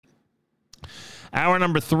Hour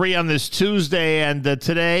number 3 on this Tuesday, and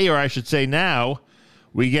today, or I should say now,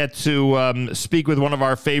 we get to speak with one of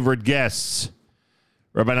our favorite guests.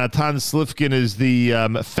 Rabbi Natan Slifkin is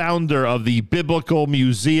the founder of the Biblical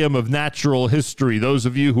Museum of Natural History. Those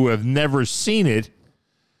of you who have never seen it,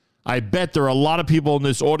 I bet there are a lot of people in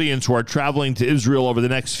this audience who are traveling to Israel over the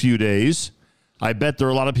next few days. I bet there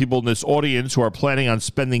are a lot of people in this audience who are planning on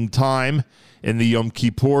spending time in the Yom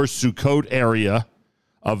Kippur Sukkot area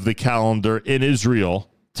of the calendar in Israel.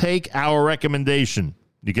 Take our recommendation.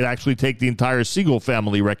 You could actually take the entire Segal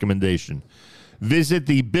family recommendation. Visit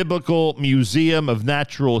the Biblical Museum of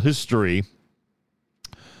Natural History,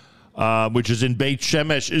 which is in Beit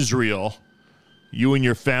Shemesh, Israel. You and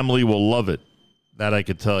your family will love it. That I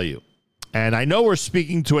could tell you. And I know we're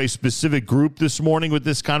speaking to a specific group this morning with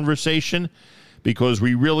this conversation because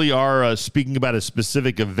we really are speaking about a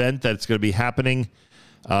specific event that's going to be happening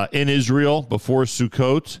in Israel before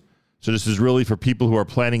Sukkot. So this is really for people who are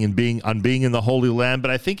planning on being in the Holy Land.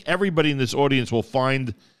 But I think everybody in this audience will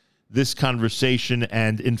find this conversation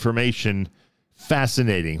and information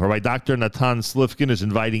fascinating. Rabbi Dr. Natan Slifkin is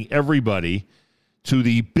inviting everybody to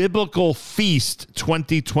the Biblical Feast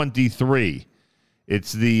 2023.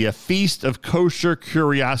 It's the Feast of Kosher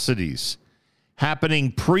Curiosities,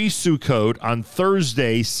 happening pre-Sukkot on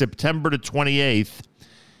Thursday, September the 28th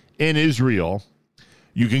in Israel.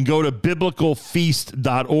 You can go to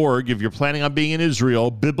biblicalfeast.org if you're planning on being in Israel,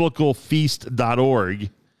 biblicalfeast.org.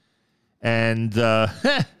 And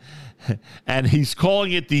he's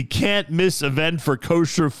calling it the can't-miss event for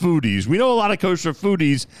kosher foodies. We know a lot of kosher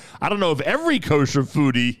foodies. I don't know if every kosher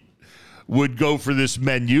foodie would go for this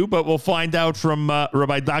menu, but we'll find out from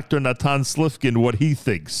Rabbi Dr. Natan Slifkin what he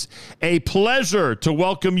thinks. A pleasure to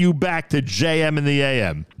welcome you back to JM in the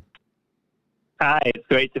AM. Hi, it's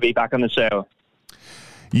great to be back on the show.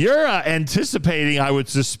 You're anticipating, I would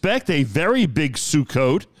suspect, a very big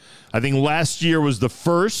Sukkot. I think last year was the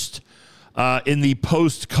first in the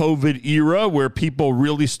post-COVID era where people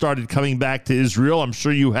really started coming back to Israel. I'm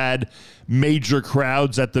sure you had major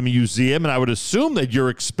crowds at the museum, and I would assume that you're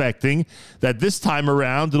expecting that this time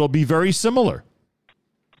around it'll be very similar.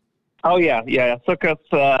 Oh, yeah. Sukkot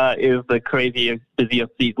is the craziest,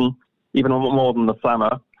 busiest season, even more than the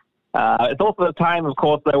summer. It's also a time, of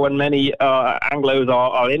course, though, when many Anglos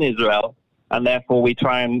are in Israel, and therefore we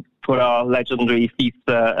try and put our legendary feast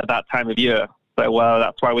at that time of year. So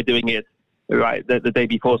that's why we're doing it right the day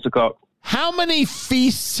before Sukkot. How many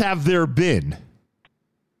feasts have there been?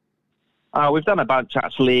 We've done a bunch,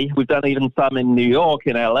 actually. We've done even some in New York,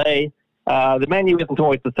 in L.A. The menu isn't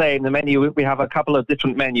always the same. The menu, we have a couple of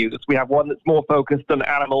different menus. We have one that's more focused on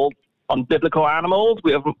animals, on biblical animals.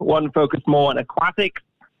 We have one focused more on aquatics.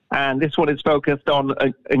 And this one is focused on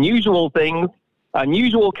unusual things,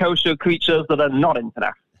 unusual kosher creatures that are not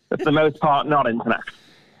internet. For the most part, not internet.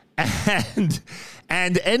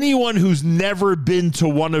 And anyone who's never been to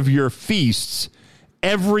one of your feasts,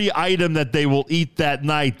 every item that they will eat that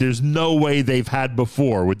night, there's no way they've had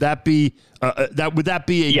before. Would that be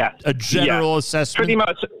a general assessment? Pretty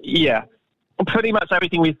much, yeah. Pretty much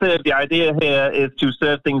everything we serve. The idea here is to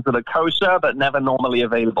serve things that are kosher but never normally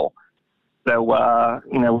available. So,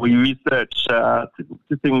 we research to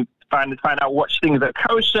find out which things are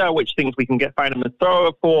kosher, which things we can find in the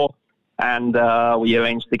Torah for, and we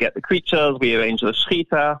arrange to get the creatures, we arrange the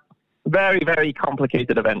shechita. Very, very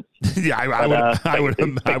complicated event. Yeah, I would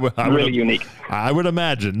really unique. I would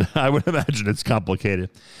imagine it's complicated.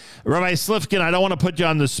 Rabbi Slifkin, I don't want to put you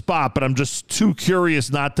on the spot, but I'm just too curious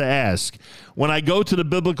not to ask. When I go to the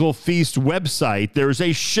Biblical Feast website, there's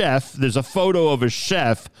a photo of a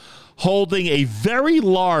chef holding a very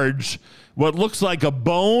large, what looks like a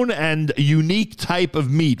bone and unique type of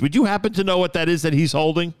meat. Would you happen to know what that is that he's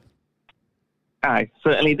holding? I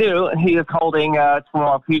certainly do. He is holding, from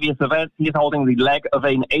our previous event, he is holding the leg of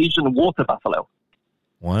an Asian water buffalo.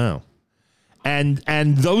 Wow. And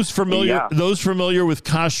those familiar with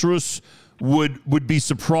kashrus would be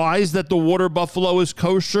surprised that the water buffalo is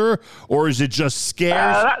kosher, or is it just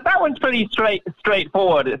scarce? That one's pretty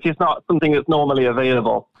straightforward. It's just not something that's normally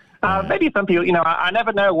available. Maybe some people, I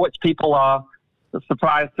never know which people are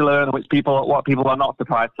surprised to learn, what people are not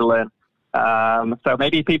surprised to learn. So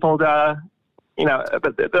maybe people, but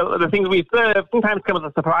the things we serve sometimes come as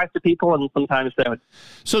a surprise to people and sometimes don't.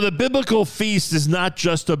 So the Biblical Feast is not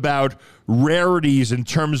just about rarities in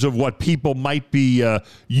terms of what people might be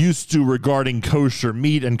used to regarding kosher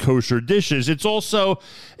meat and kosher dishes. It's also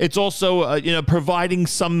providing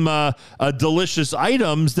some delicious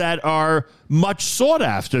items that are much sought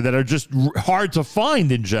after, that are just hard to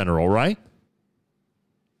find in general, right?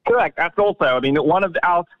 Correct. That's also, one of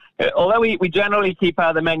although we generally keep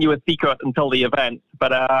the menu a secret until the event,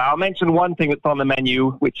 but I'll mention one thing that's on the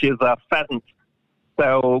menu, which is pheasant.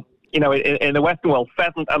 So, in the Western world,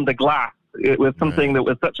 pheasant under glass, it was something that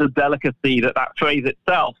was such a delicacy that phrase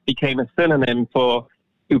itself became a synonym for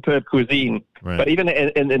superb cuisine. Right. But even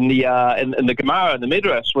in the Gemara and the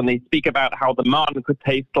Midrash, when they speak about how the man could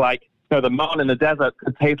taste like, the man in the desert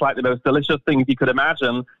could taste like the most delicious things you could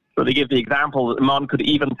imagine. So they give the example that the man could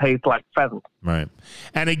even taste like pheasant. Right.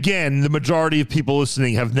 And again, the majority of people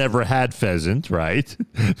listening have never had pheasant, right?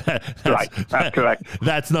 That's correct.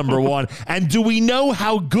 That's number one. And do we know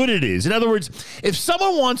how good it is? In other words, if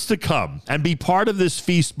someone wants to come and be part of this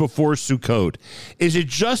feast before Sukkot, is it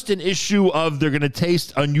just an issue of they're going to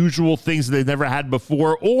taste unusual things that they've never had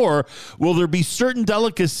before? Or will there be certain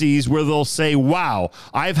delicacies where they'll say, wow,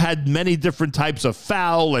 I've had many different types of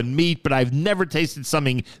fowl and meat, but I've never tasted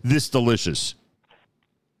something this delicious?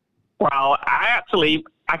 Well, I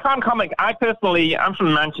can't comment. I'm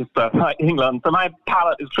from Manchester, England, so my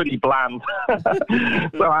palate is pretty bland.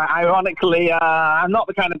 So ironically, I'm not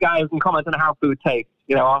the kind of guy who can comment on how food tastes.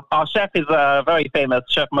 Our chef is very famous,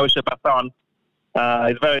 Chef Moshe Basson.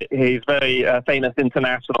 He's very famous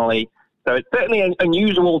internationally. So it's certainly an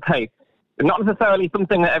unusual taste. Not necessarily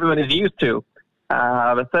something that everyone is used to,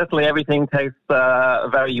 but certainly everything tastes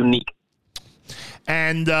very unique.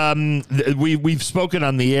 And we've spoken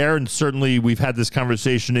on the air, and certainly we've had this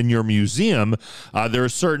conversation in your museum. There are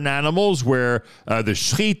certain animals where the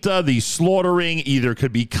shechita, the slaughtering, either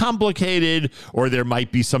could be complicated, or there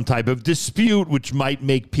might be some type of dispute, which might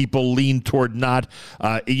make people lean toward not,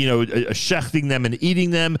 shechting them and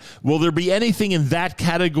eating them. Will there be anything in that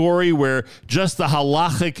category where just the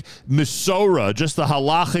halachic mesorah, just the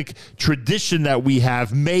halachic tradition that we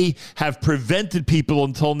have, may have prevented people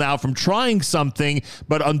until now from trying something,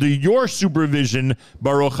 but under your supervision,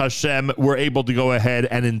 Baruch Hashem, we're able to go ahead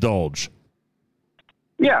and indulge?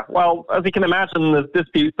 Yeah, well, as you can imagine, there's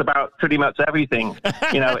disputes about pretty much everything.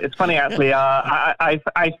 It's funny, actually.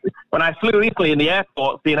 When I flew recently in the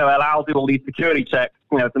airport, allow do all these security checks,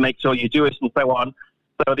 to make sure you're Jewish and so on.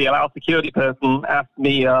 So the allow security person asked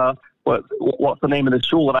me, what's the name of the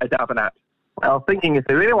shul that I daven at? I was thinking, if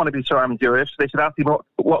they really want to be sure I'm Jewish, they should ask me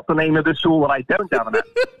what's the name of the shul that I don't daven at.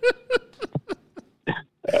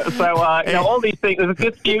 So, all these things, there's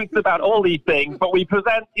disputes about all these things, but we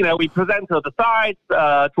present to the sides,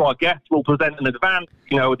 to our guests, we'll present in advance,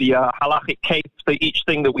 the halachic case for each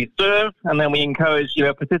thing that we serve, and then we encourage,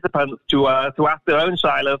 participants to ask their own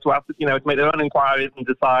shilas, to make their own inquiries and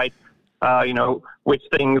decide, which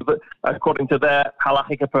things, according to their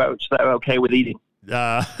halachic approach, they're okay with eating.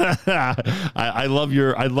 I love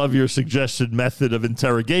your suggested method of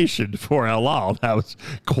interrogation for halal. That was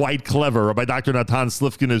quite clever. Rabbi Dr. Natan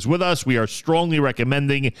Slifkin is with us. We are strongly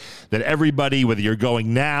recommending that everybody, whether you're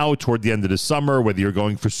going now toward the end of the summer, whether you're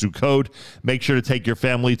going for Sukkot, make sure to take your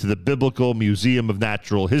family to the Biblical Museum of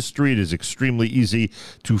Natural History. It is extremely easy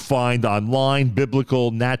to find online,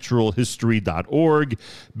 biblicalnaturalhistory.org,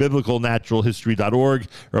 biblicalnaturalhistory.org.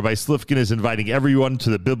 Rabbi Slifkin is inviting everyone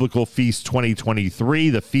to the Biblical Feast 2023.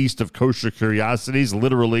 The Feast of Kosher Curiosities.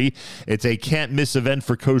 Literally, it's a can't-miss event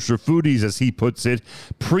for kosher foodies, as he puts it,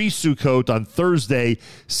 pre-Sukkot on Thursday,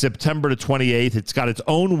 September the 28th. It's got its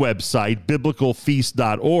own website,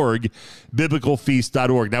 biblicalfeast.org,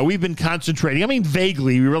 biblicalfeast.org. Now, we've been concentrating,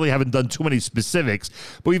 vaguely, we really haven't done too many specifics,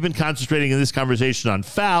 but we've been concentrating in this conversation on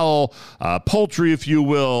fowl, poultry, if you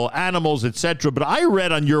will, animals, etc. But I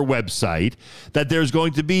read on your website that there's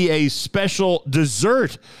going to be a special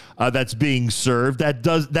dessert that's being served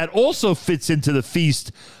that also fits into the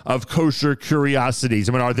Feast of Kosher Curiosities.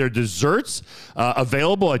 Are there desserts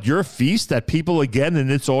available at your feast that people, again,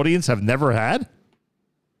 in its audience have never had?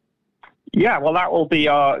 Yeah, well, that will be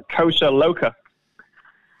our kosher locust.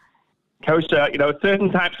 Kosher,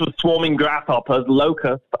 certain types of swarming grasshoppers,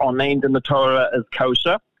 locusts, are named in the Torah as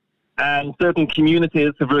kosher, and certain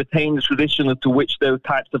communities have retained the tradition as to which those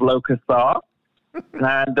types of locusts are.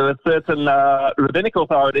 And there are certain rabbinical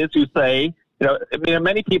authorities who say,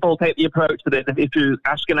 many people take the approach that if you're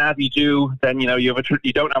Ashkenazi Jew, then,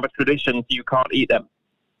 you don't have a tradition, so you can't eat them.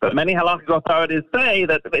 But many halakhic authorities say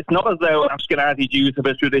that it's not as though Ashkenazi Jews have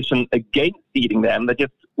a tradition against eating them. There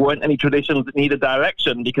just weren't any traditions that needed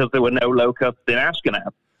direction because there were no locusts in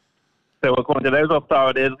Ashkenaz. So according to those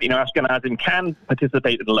authorities, Ashkenazim can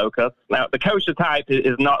participate in the locusts. Now, the kosher type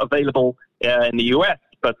is not available in the U.S.,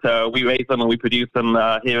 but we raise them and we produce them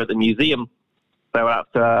here at the museum. So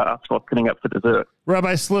that's what's coming up for dessert.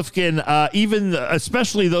 Rabbi Slifkin,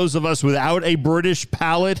 especially those of us without a British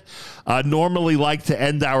palate, normally like to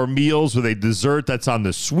end our meals with a dessert that's on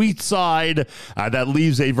the sweet side, that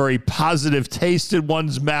leaves a very positive taste in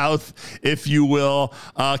one's mouth, if you will.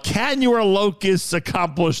 Can your locusts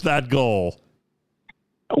accomplish that goal?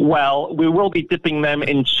 Well, we will be dipping them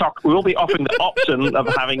in chocolate. We will be offering the option of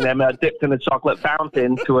having them dipped in a chocolate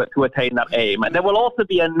fountain to attain that aim. And there will also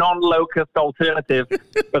be a non-locust alternative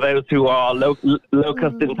for those who are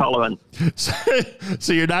locust intolerant.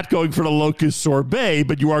 So you're not going for the locust sorbet,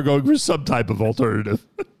 but you are going for some type of alternative.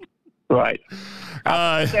 Right.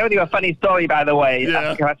 I'll share with you a funny story, by the way.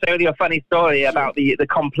 Yeah. Can I share with you a funny story about the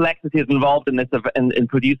complexities involved in this in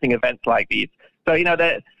producing events like these? So,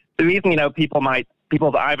 the reason,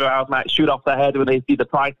 people's eyebrows might shoot off their head when they see the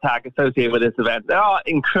price tag associated with this event. They are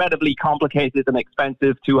incredibly complicated and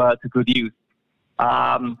expensive to produce.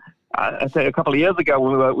 I say a couple of years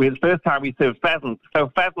ago, the first time we served pheasants. So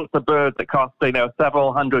pheasants are birds that cost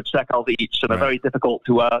several hundred shekels each, and are very difficult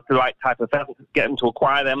to the right type of pheasant to get them to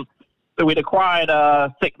acquire them. So we'd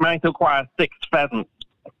managed to acquire 6 pheasants.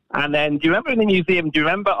 And then, do you remember in the museum, do you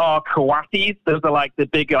remember our coatis? Those are like the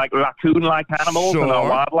big raccoon-like animals in our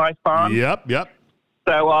wildlife farm. Yep.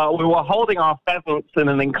 So we were holding our pheasants in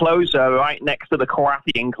an enclosure right next to the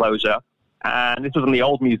coati enclosure. And this was in the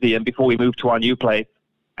old museum before we moved to our new place.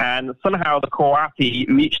 And somehow the coati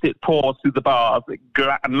reached its paws through the bars,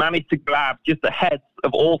 and managed to grab just the heads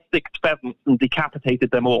of all 6 pheasants and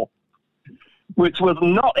decapitated them all, which was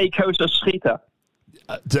not a kosher shechita.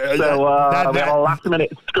 We had a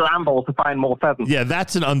last-minute scramble to find more pheasants. Yeah,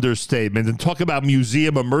 that's an understatement. And talk about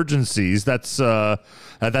museum emergencies. That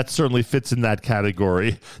certainly fits in that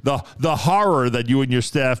category. The horror that you and your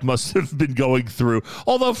staff must have been going through.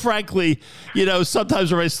 Although, frankly,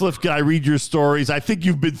 sometimes when I read your stories, I think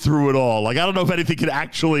you've been through it all. I don't know if anything can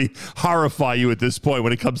actually horrify you at this point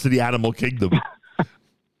when it comes to the animal kingdom.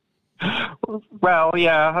 Well,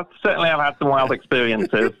 yeah, certainly I've had some wild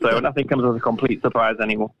experiences, so nothing comes as a complete surprise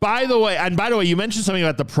anymore. By the way, you mentioned something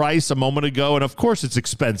about the price a moment ago, and of course it's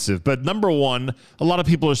expensive. But number one, a lot of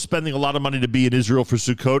people are spending a lot of money to be in Israel for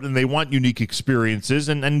Sukkot, and they want unique experiences,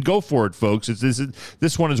 and go for it, folks.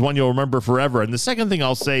 This one is one you'll remember forever. And the second thing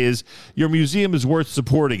I'll say is your museum is worth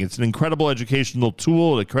supporting. It's an incredible educational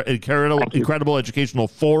tool, an incredible educational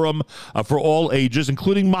forum for all ages,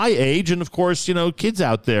 including my age, and of course, kids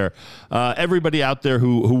out there. Everybody out there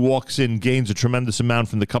who walks in gains a tremendous amount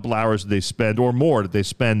from the couple hours that they spend or more that they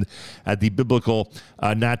spend at the Biblical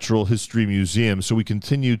Natural History Museum. So we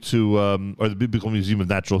continue to, or the Biblical Museum of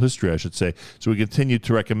Natural History, I should say. So we continue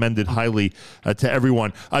to recommend it highly to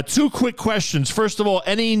everyone. 2 quick questions. First of all,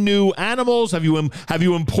 any new animals? Have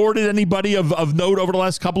you imported anybody of note over the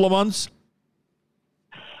last couple of months?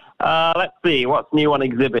 Let's see. What's new on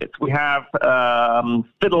exhibits? We have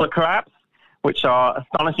fiddler crabs, which are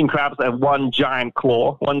astonishing crabs that have one giant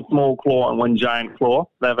claw, one small claw and one giant claw.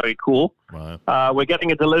 They're very cool. Wow. We're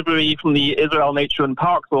getting a delivery from the Israel Nature and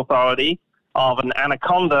Parks Authority of an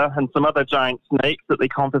anaconda and some other giant snakes that they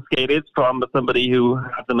confiscated from somebody who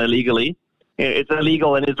had them illegally. It's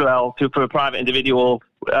illegal in Israel for a private individual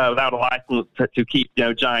without a license to keep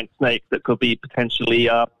giant snakes that could be potentially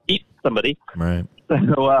eat somebody. Right.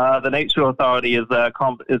 So the Nature Authority is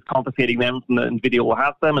confiscating them from the individual who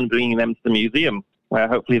has them and bringing them to the museum, where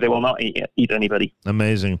hopefully they will not eat anybody.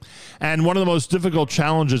 Amazing. And one of the most difficult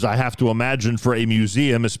challenges I have to imagine for a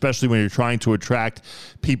museum, especially when you're trying to attract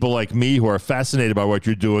people like me who are fascinated by what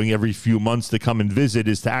you're doing every few months to come and visit,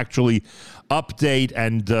 is to actually update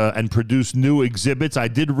and produce new exhibits. I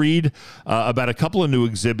did read about a couple of new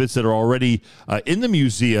exhibits that are already in the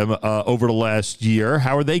museum over the last year.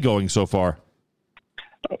 How are they going so far?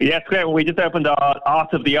 Yes, great. Well, we just opened our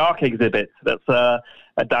Art of the Ark exhibit. That's a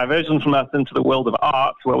diversion from us into the world of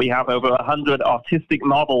art, where we have over 100 artistic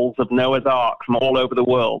models of Noah's Ark from all over the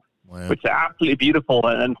world, wow, which are absolutely beautiful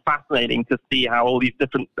and fascinating to see how all these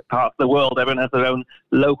different parts of the world, everyone has their own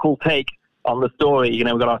local take on the story. We've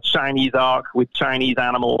got our Chinese Ark with Chinese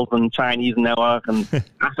animals and Chinese Noah, and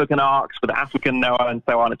African Arks with African Noah, and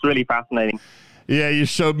so on. It's really fascinating. Yeah, you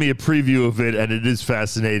showed me a preview of it, and it is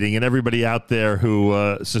fascinating. And everybody out there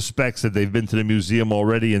who suspects that they've been to the museum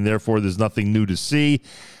already and therefore there's nothing new to see,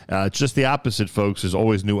 it's just the opposite, folks. There's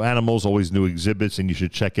always new animals, always new exhibits, and you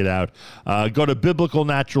should check it out. Go to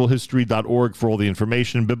biblicalnaturalhistory.org for all the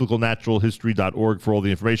information, biblicalnaturalhistory.org for all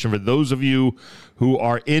the information. For those of you who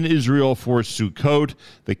are in Israel for Sukkot,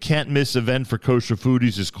 the can't-miss event for kosher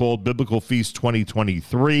foodies is called Biblical Feast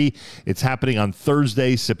 2023. It's happening on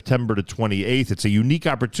Thursday, September the 28th. It's It's a unique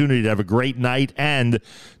opportunity to have a great night and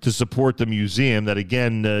to support the museum that,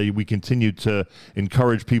 again, we continue to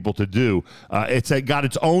encourage people to do. It's got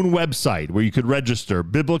its own website where you could register,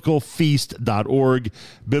 biblicalfeast.org,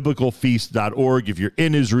 biblicalfeast.org. If you're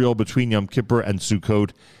in Israel between Yom Kippur and Sukkot,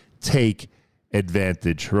 take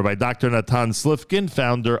advantage. Rabbi Dr. Natan Slifkin,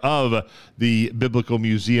 founder of the Biblical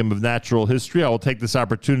Museum of Natural History. I will take this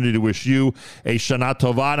opportunity to wish you a Shana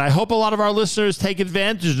Tova, and I hope a lot of our listeners take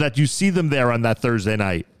advantage that you see them there on that Thursday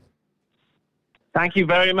night. Thank you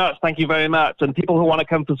very much. Thank you very much. And people who want to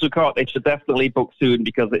come to Sukkot, they should definitely book soon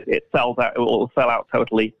because it sells out. It will sell out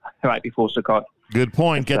totally right before Sukkot. Good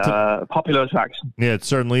point. It's a popular attraction. Yeah, it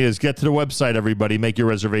certainly is. Get to the website, everybody. Make your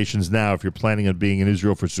reservations now if you're planning on being in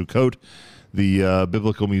Israel for Sukkot. The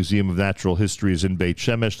Biblical Museum of Natural History is in Beit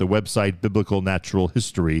Shemesh. The website,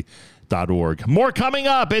 biblicalnaturalhistory.org. More coming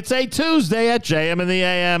up. It's a Tuesday at JM in the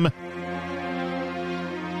AM.